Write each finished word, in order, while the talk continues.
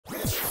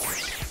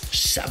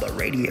Saba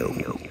Radio.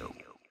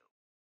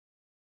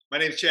 My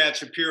name is Chad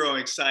Shapiro.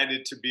 I'm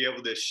excited to be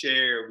able to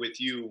share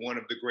with you one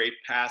of the great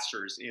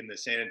pastors in the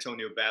San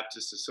Antonio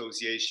Baptist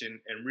Association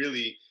and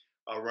really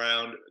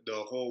around the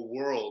whole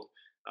world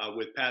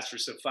with Pastor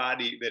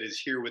Safadi that is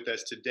here with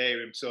us today.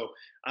 And so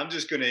I'm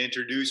just going to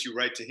introduce you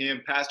right to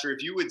him. Pastor,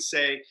 if you would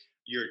say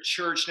your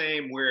church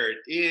name, where it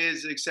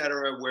is,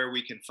 etc., where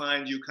we can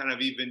find you, kind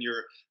of even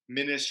your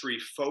ministry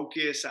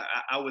focus.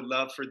 I would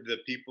love for the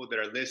people that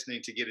are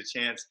listening to get a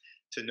chance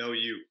to know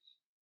you.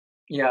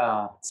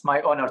 Yeah, it's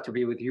my honor to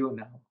be with you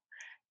now.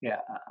 Yeah,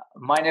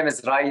 my name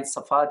is Raed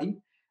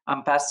Safadi.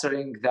 I'm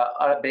pastoring the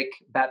Arabic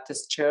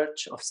Baptist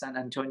Church of San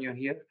Antonio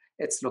here.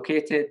 It's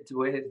located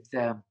with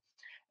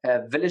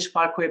Village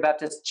Parkway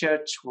Baptist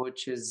Church,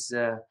 which is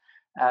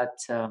at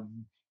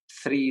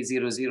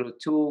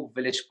 3002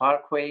 Village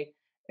Parkway.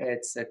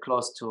 It's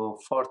close to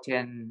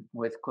 410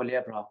 with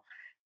Culebra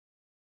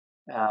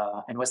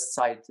and west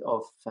side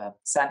of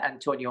San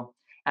Antonio.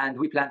 And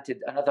we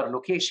planted another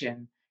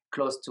location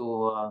close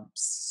to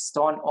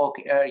Stone Oak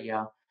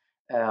area.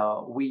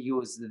 We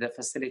use the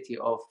facility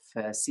of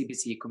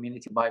CBC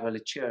Community Bible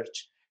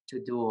Church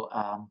to do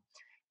a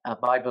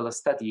Bible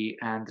study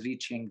and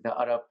reaching the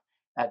Arab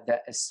at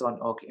the Stone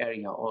Oak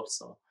area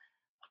also.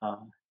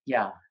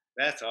 Yeah.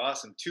 That's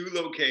awesome. 2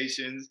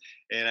 locations.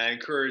 And I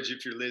encourage,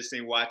 if you're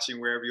listening,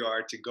 watching, wherever you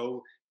are, to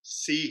go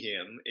see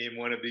him in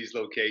one of these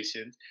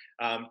locations.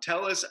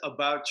 Tell us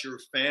about your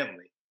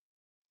family.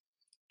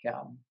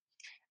 Yeah.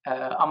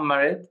 I'm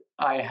married.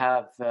 I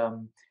have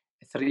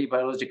 3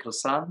 biological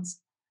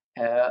sons.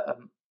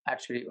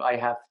 Actually, I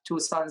have 2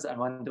 sons and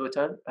 1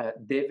 daughter.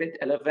 David,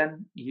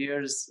 11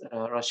 years.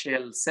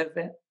 Rachel,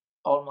 7.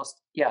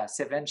 Almost,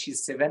 7.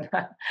 She's 7.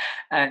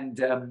 And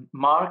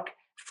Mark,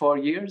 4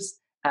 years.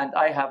 And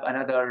I have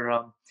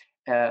another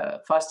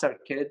foster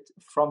kid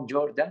from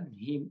Jordan.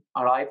 He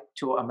arrived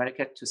to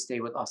America to stay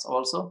with us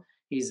also.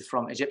 He's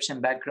from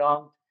Egyptian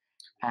background.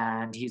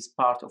 And he's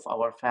part of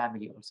our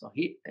family also.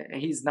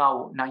 He's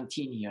now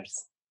 19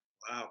 years.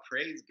 Wow,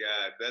 praise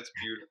God. That's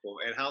beautiful.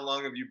 And how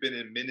long have you been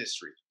in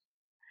ministry?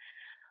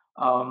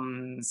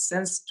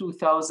 Since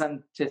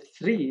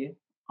 2003,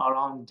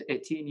 around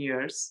 18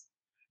 years.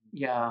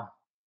 Yeah.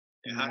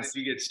 And how did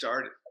you get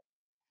started?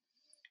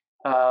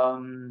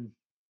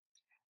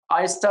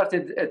 I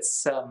started,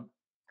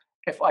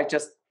 if I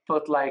just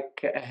put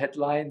like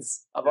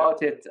headlines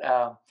about it,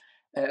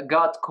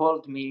 God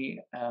called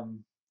me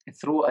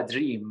through a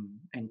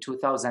dream in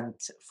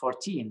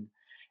 2014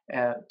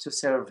 to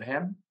serve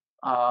him.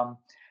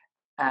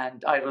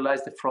 And I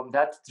realized from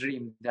that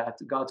dream that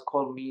God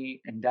called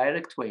me in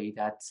direct way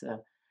that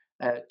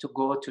to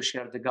go to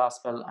share the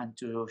gospel and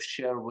to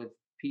share with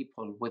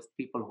people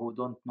who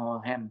don't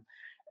know him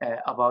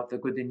about the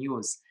good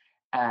news.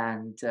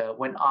 And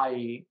when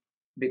I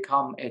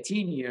become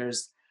 18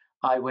 years,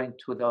 I went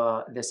to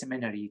the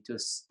seminary to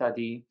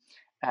study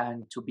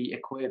and to be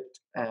equipped.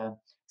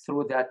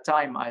 Through that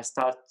time, I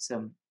start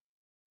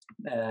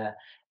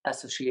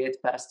associate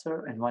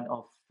pastor in one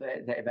of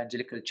the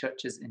evangelical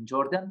churches in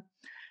Jordan.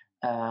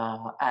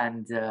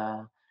 And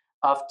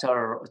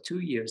after 2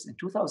 years, in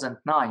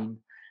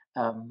 2009,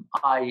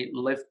 I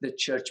left the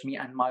church, me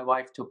and my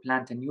wife, to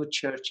plant a new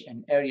church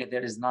in area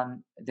there's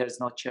no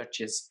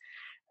churches.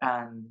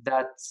 And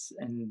that's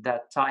in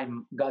that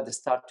time, God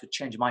started to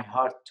change my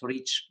heart to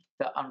reach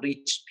the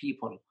unreached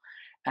people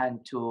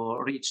and to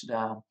reach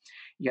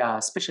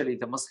especially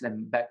the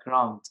Muslim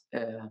background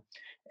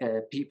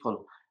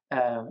people.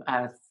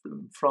 And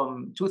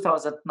from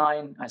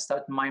 2009, I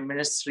started my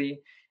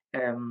ministry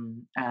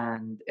and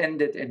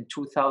ended in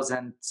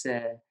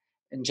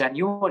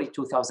January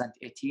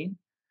 2018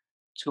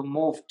 to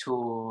move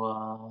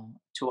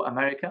to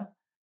America,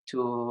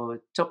 to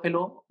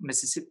Tupelo,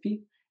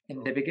 Mississippi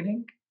in the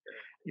beginning.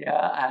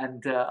 Yeah,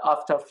 and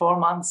after 4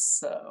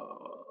 months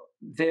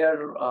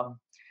there,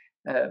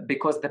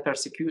 because the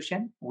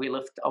persecution, we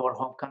left our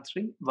home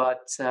country.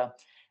 But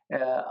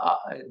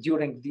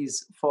during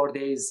these 4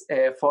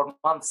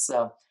 months,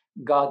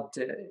 God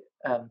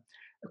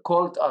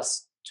called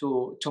us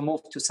to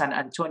move to San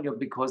Antonio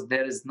because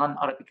there is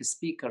non-Arabic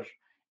speaker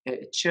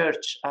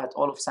church at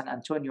all of San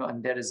Antonio,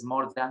 and there is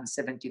more than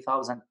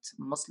 70,000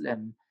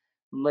 Muslim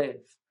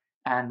live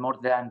and more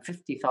than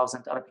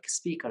 50,000 Arabic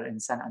speaker in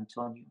San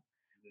Antonio.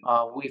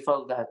 We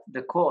felt that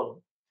the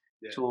call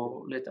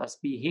to let us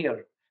be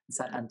here in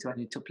San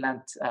Antonio to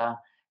plant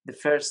the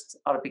first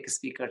Arabic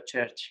speaker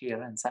church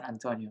here in San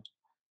Antonio.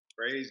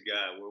 Praise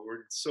God. Well,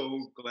 we're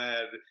so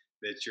glad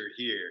that you're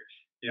here.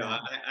 You know,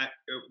 I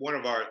one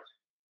of our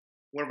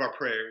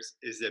prayers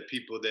is that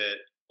people that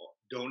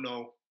don't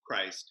know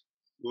Christ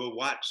will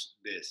watch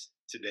this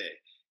today.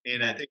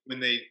 And I think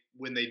when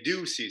they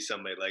do see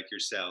somebody like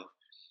yourself,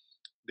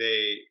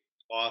 they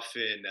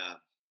often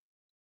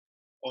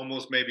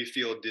almost maybe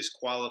feel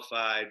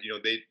disqualified. You know,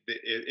 they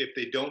if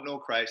they don't know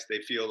Christ,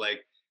 they feel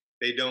like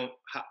they don't.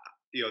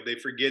 They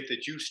forget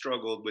that you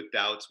struggled with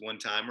doubts one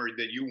time, or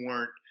that you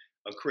weren't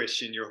a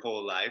Christian your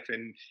whole life,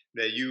 and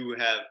that you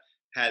have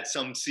had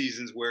some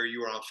seasons where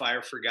you were on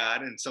fire for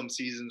God, and some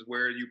seasons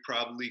where you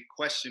probably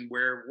questioned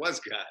where was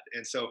God.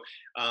 And so,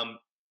 um,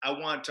 I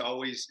want to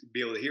always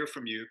be able to hear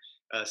from you,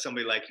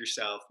 somebody like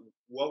yourself.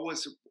 What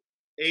was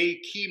a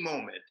key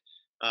moment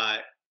uh,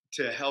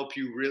 to help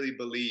you really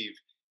believe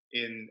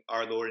in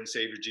our Lord and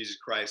Savior Jesus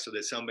Christ, so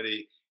that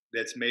somebody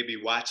that's maybe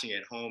watching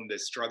at home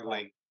that's Right.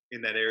 struggling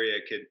in that area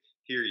could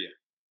hear you?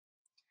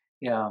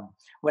 Yeah.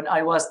 When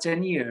I was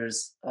 10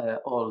 years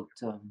old,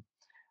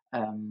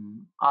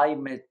 I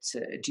met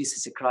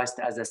Jesus Christ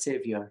as a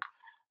savior.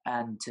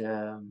 And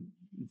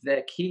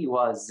the key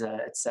was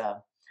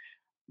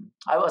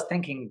I was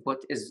thinking what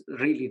is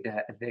really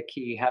the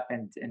key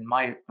happened in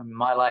my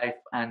life,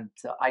 and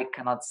I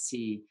cannot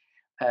see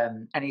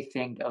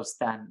anything else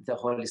than the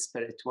Holy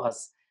Spirit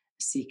was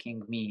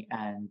seeking me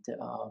and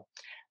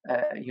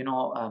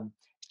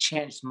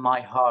changed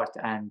my heart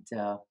and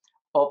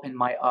opened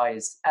my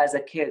eyes as a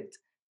kid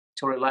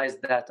to realize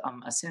that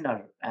I'm a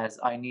sinner, as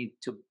I need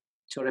to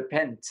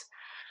repent.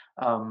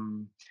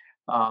 Um,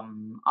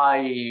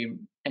 I,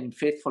 in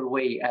faithful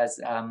way, as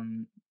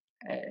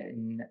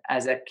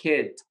a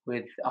kid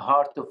with a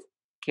heart of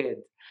kid,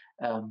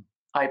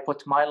 I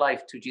put my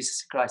life to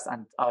Jesus Christ,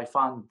 and I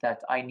found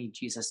that I need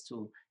Jesus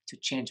to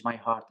change my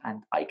heart,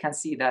 and I can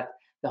see that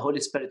the Holy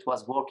Spirit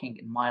was working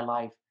in my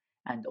life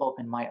and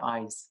opened my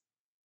eyes.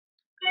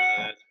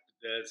 Uh,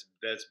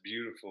 that's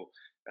beautiful.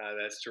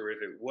 That's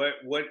terrific.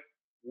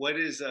 What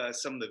is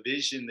some of the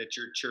vision that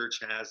your church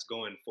has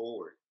going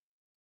forward?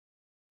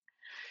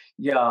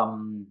 Yeah.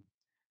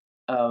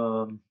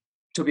 Um,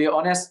 to be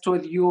honest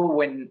with you,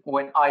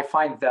 when I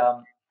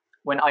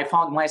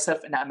found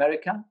myself in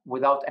America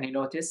without any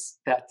notice,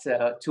 that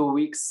 2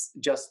 weeks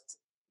just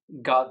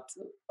God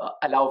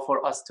allow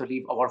for us to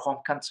leave our home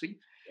country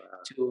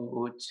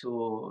Wow.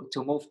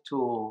 to move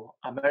to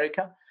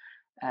America,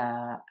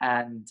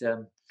 and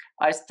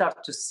I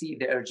start to see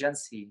the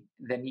urgency,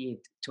 the need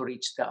to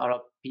reach the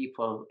Arab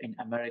people in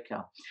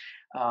America.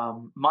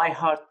 My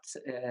heart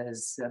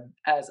is,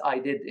 as I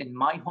did in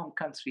my home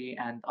country,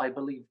 and I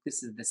believe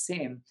this is the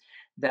same,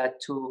 that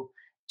to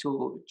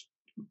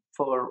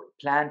for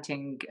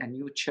planting a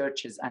new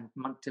churches and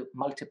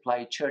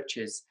multiply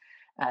churches,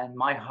 and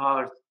my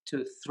heart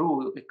to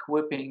through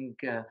equipping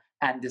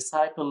and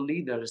disciple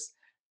leaders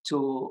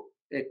to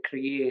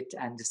create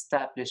and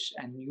establish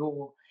a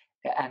new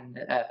and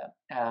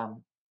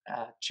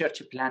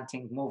church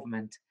planting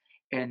movement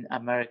in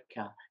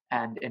America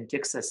and in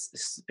Texas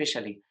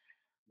especially.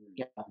 Mm.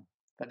 Yeah,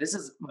 but this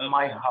is Love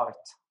my that. heart.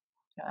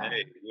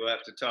 Hey, we'll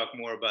have to talk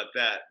more about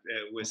that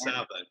with Amen.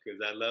 Saba, because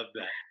I love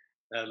that.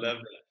 I Yeah, love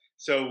that.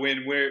 So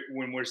when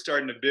we're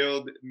starting to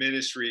build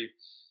ministry,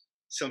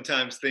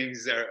 sometimes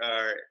things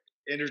are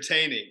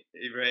entertaining,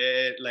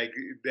 right? Like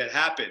that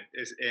happen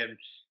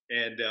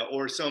and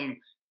or some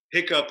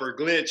hiccup or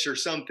glitch or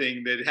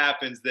something that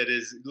happens that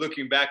is,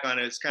 looking back on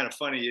it, it's kind of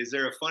funny. Is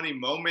there a funny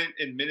moment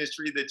in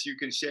ministry that you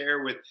can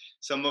share with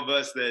some of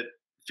us that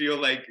feel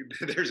like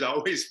there's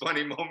always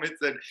funny moments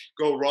that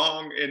go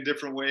wrong in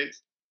different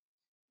ways?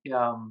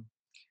 yeah.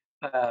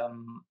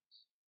 Um,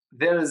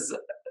 there is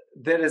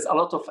there is a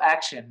lot of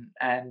action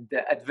and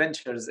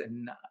adventures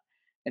in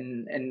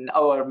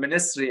our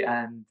ministry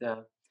and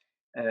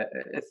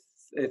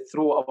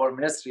through our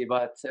ministry,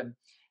 but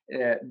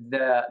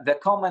the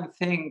common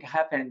thing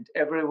happened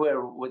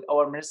everywhere with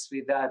our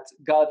ministry, that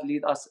God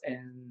lead us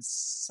in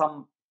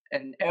some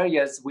in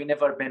areas we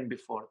never been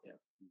before there.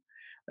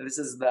 This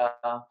is the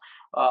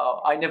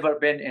I never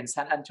been in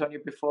San Antonio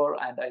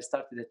before, and I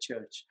started a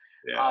church.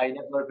 Yeah. I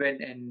never been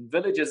in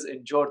villages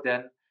in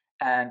Jordan,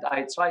 and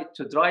I tried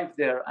to drive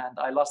there, and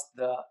I lost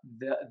the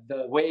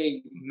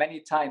way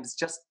many times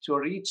just to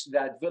reach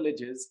that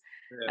villages.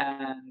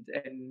 Yeah. And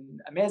in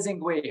amazing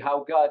way,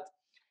 how God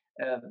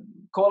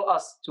call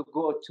us to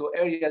go to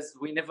areas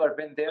we never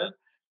been there. All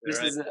This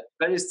right. is a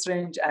very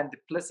strange and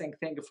blessing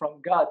thing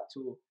from God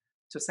to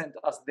send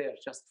us there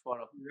just for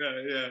a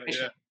Yeah, yeah, yeah.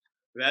 mission.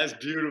 That's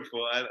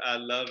beautiful. I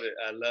love it.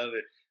 I love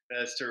it.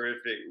 That's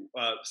terrific.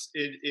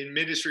 In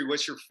ministry,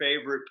 what's your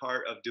favorite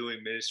part of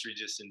doing ministry,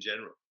 just in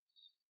general?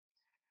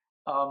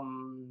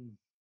 Um,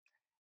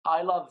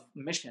 I love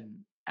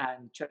mission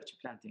and church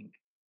planting.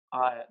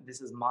 This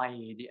is my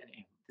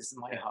DNA. This is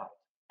my Yeah, heart.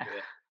 yeah.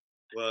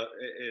 Well,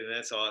 and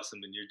that's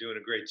awesome, and you're doing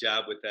a great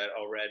job with that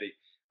already.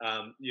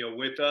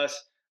 With us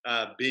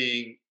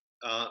being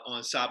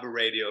on Saba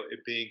Radio,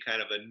 it being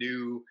kind of a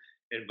new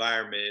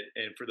environment,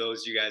 and for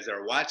those of you guys that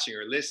are watching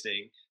or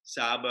listening,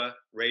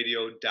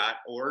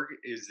 sabaradio.org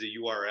is the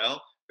URL.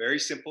 Very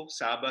simple,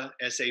 Saba,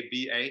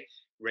 SABA,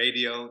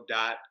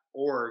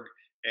 radio.org,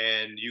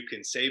 and you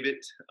can save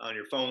it on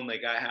your phone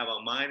like I have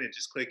on mine, and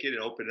just click it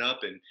and open it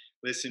up and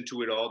listen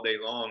to it all day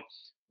long.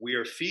 We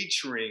are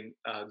featuring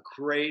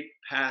great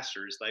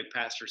pastors like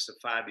Pastor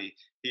Safadi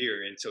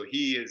here. And so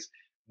he is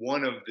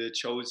one of the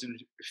chosen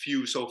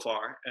few so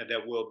far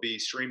that will be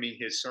streaming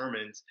his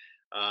sermons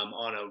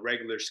on a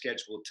regular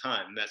scheduled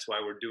time. That's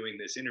why we're doing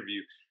this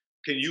interview.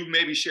 Can you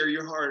maybe share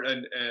your heart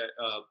and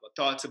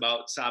thoughts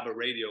about Saba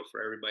Radio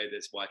for everybody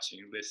that's watching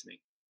and listening?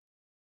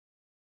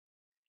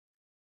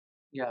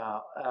 Yeah.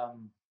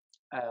 Um,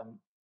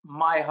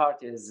 my heart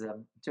is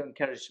to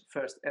encourage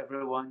first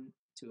everyone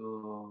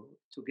to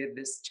get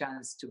this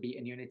chance to be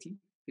in unity,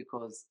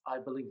 because I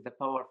believe the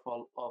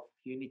powerful of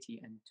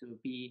unity and to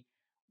be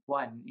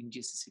one in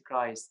Jesus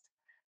Christ.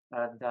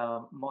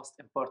 The most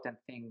important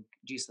thing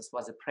Jesus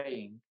was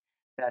praying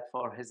that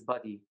for his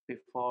body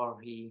before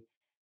he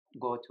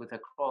go to the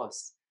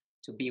cross,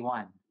 to be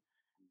one.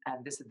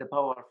 And this is the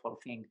powerful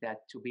thing,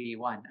 that to be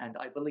one. And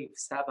I believe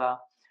Saba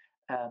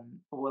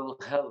will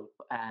help,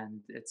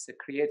 and it's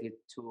created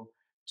to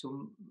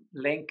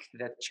link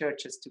the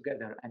churches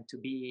together and to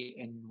be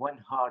in one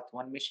heart,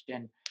 one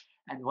mission,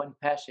 and one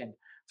passion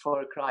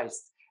for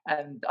Christ.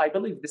 And I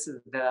believe this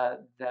is the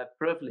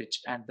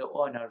privilege and the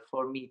honor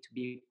for me to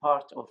be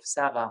part of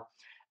Saba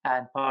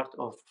and part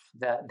of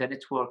the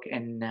network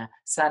in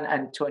San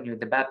Antonio,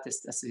 the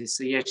Baptist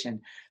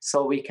Association,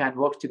 so we can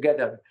work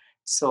together,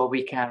 so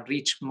we can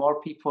reach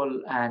more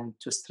people and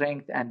to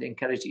strengthen and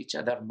encourage each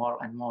other more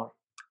and more.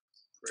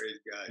 Praise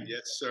God. Yeah.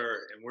 Yes, sir.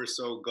 And we're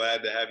so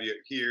glad to have you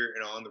here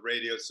and on the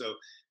radio. So,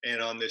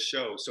 and on this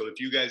show. So if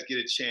you guys get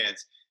a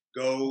chance,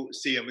 go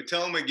see them. But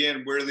tell them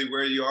again, really,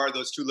 where you are,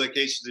 those two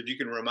locations, if you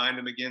can remind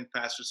them again,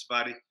 Pastor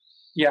Safadi.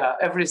 Yeah,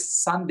 every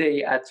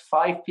Sunday at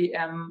 5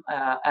 p.m.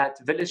 At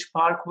Village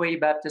Parkway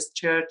Baptist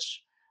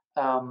Church,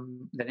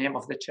 the name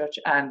of the church.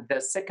 And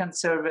the second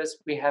service,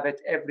 we have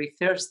it every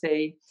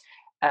Thursday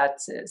at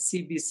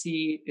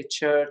CBC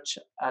Church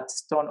at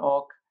Stone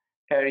Oak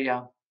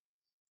area.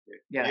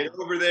 Yeah. Get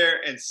over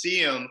there and see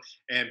him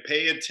and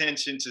pay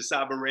attention to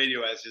Saba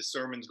Radio as his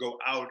sermons go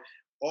out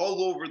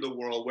all over the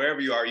world,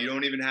 wherever you are. You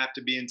don't even have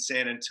to be in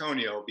San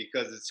Antonio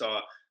because it's a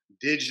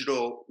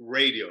digital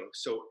radio.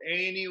 So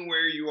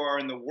anywhere you are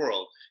in the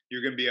world,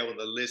 you're going to be able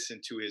to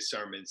listen to his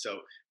sermon.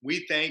 So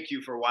we thank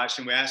you for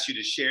watching. We ask you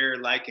to share,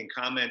 like, and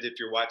comment if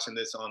you're watching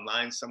this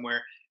online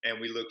somewhere. And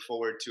we look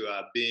forward to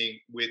being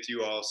with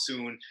you all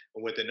soon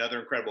with another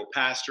incredible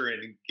pastor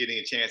and getting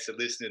a chance to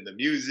listen to the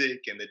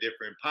music and the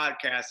different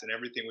podcasts and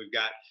everything we've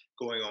got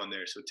going on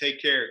there. So take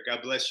care.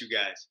 God bless you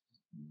guys.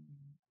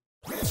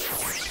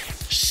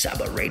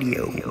 Saba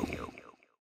Radio.